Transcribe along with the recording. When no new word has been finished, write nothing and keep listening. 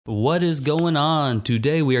What is going on?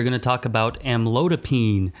 Today we are going to talk about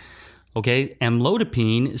amlodipine. Okay,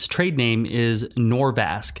 amlodipine's trade name is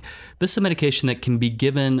Norvasc. This is a medication that can be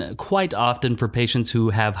given quite often for patients who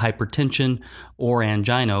have hypertension or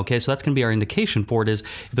angina. Okay, so that's going to be our indication for it is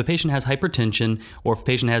if a patient has hypertension or if a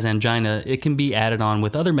patient has angina, it can be added on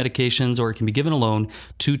with other medications or it can be given alone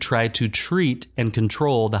to try to treat and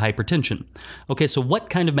control the hypertension. Okay, so what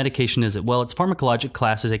kind of medication is it? Well, its pharmacologic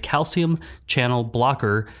class is a calcium channel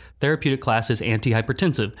blocker. Therapeutic class is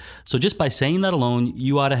antihypertensive. So just by saying that alone,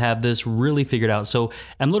 you ought to have this really figured out. So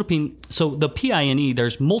amlodipine, so the PINE,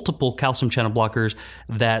 there's multiple calcium channel blockers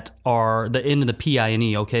that are the end of the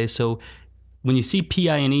PINE, okay? So when you see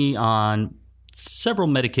PINE on several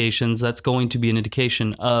medications, that's going to be an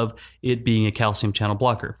indication of it being a calcium channel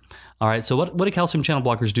blocker. All right, so what do calcium channel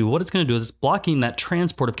blockers do? What it's going to do is it's blocking that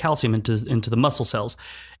transport of calcium into the muscle cells.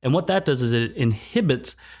 And what that does is it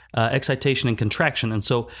inhibits excitation and contraction. And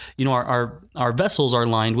so, you know, our vessels are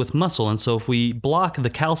lined with muscle. And so if we block the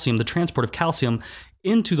calcium, the transport of calcium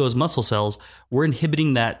into those muscle cells, we're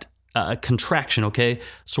inhibiting that contraction, okay?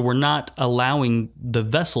 So we're not allowing the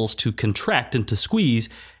vessels to contract and to squeeze,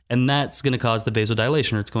 and that's going to cause the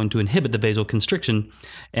vasodilation, or it's going to inhibit the vasoconstriction,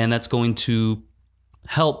 and that's going to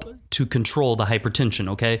help to control the hypertension,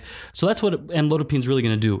 okay? So that's what amlodipine is really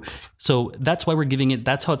going to do. So that's why we're giving it,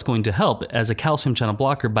 that's how it's going to help as a calcium channel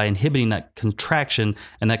blocker by inhibiting that contraction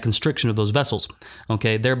and that constriction of those vessels,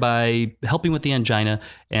 okay? Thereby helping with the angina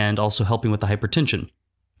and also helping with the hypertension.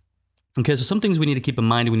 Okay, so some things we need to keep in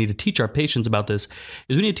mind and we need to teach our patients about this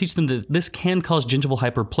is we need to teach them that this can cause gingival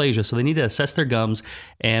hyperplasia, so they need to assess their gums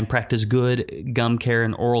and practice good gum care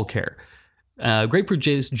and oral care. Grapefruit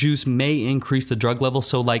juice may increase the drug level.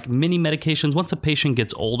 So like many medications, once a patient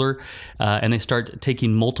gets older and they start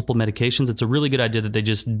taking multiple medications, it's a really good idea that they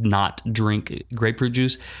just not drink grapefruit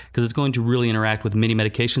juice because it's going to really interact with many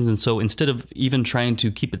medications. And so instead of even trying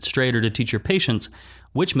to keep it straight or to teach your patients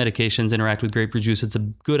which medications interact with grapefruit juice, it's a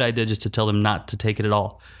good idea just to tell them not to take it at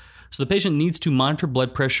all. So the patient needs to monitor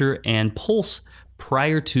blood pressure and pulse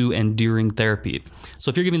prior to and during therapy.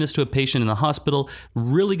 So if you're giving this to a patient in the hospital,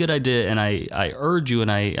 really good idea, and I urge you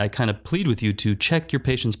and I kind of plead with you to check your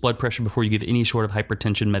patient's blood pressure before you give any sort of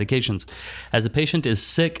hypertension medications. As the patient is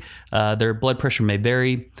sick, their blood pressure may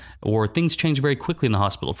vary, or things change very quickly in the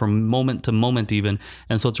hospital from moment to moment even,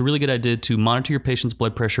 and so it's a really good idea to monitor your patient's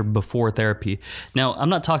blood pressure before therapy. Now, I'm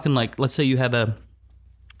not talking like, let's say you have an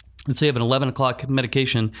 11 o'clock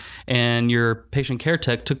medication and your patient care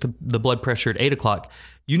tech took the blood pressure at 8 o'clock.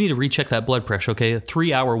 You need to recheck that blood pressure, okay? A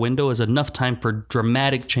 3-hour window is enough time for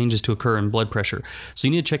dramatic changes to occur in blood pressure. So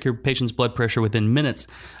you need to check your patient's blood pressure within minutes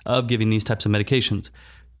of giving these types of medications.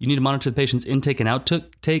 You need to monitor the patient's intake and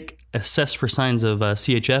outtake, assess for signs of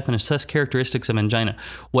CHF, and assess characteristics of angina.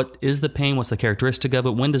 What is the pain? What's the characteristic of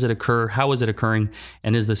it? When does it occur? How is it occurring?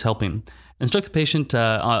 And is this helping? Instruct the patient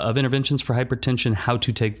of interventions for hypertension, how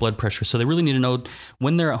to take blood pressure. So they really need to know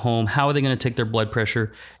when they're at home, how are they going to take their blood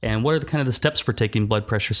pressure, and what are the kind of the steps for taking blood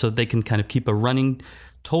pressure so they can kind of keep a running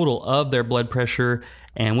total of their blood pressure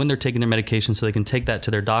and when they're taking their medication so they can take that to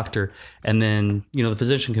their doctor, and then, you know, the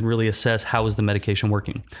physician can really assess how is the medication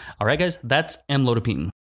working. All right, guys, that's amlodipine.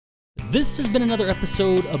 This has been another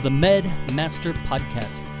episode of the MedMaster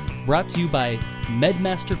Podcast, brought to you by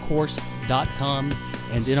medmastercourse.com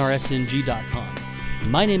and nrsng.com.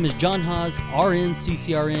 My name is John Haas, RN,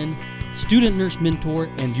 CCRN, student nurse mentor,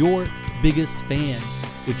 and your biggest fan.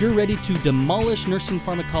 If you're ready to demolish nursing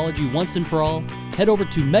pharmacology once and for all, head over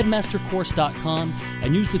to medmastercourse.com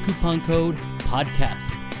and use the coupon code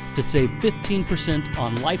PODCAST to save 15%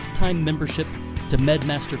 on lifetime membership to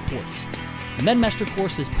MedMaster Course. The MedMaster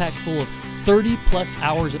Course is packed full of 30 plus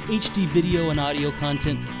hours of HD video and audio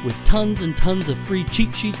content with tons and tons of free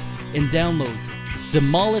cheat sheets and downloads.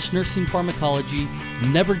 Demolish nursing pharmacology,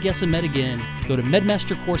 never guess a med again. Go to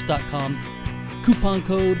medmastercourse.com, coupon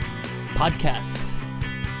code PODCAST.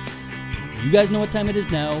 You guys know what time it is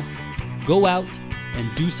now. Go out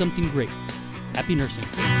and do something great. Happy nursing.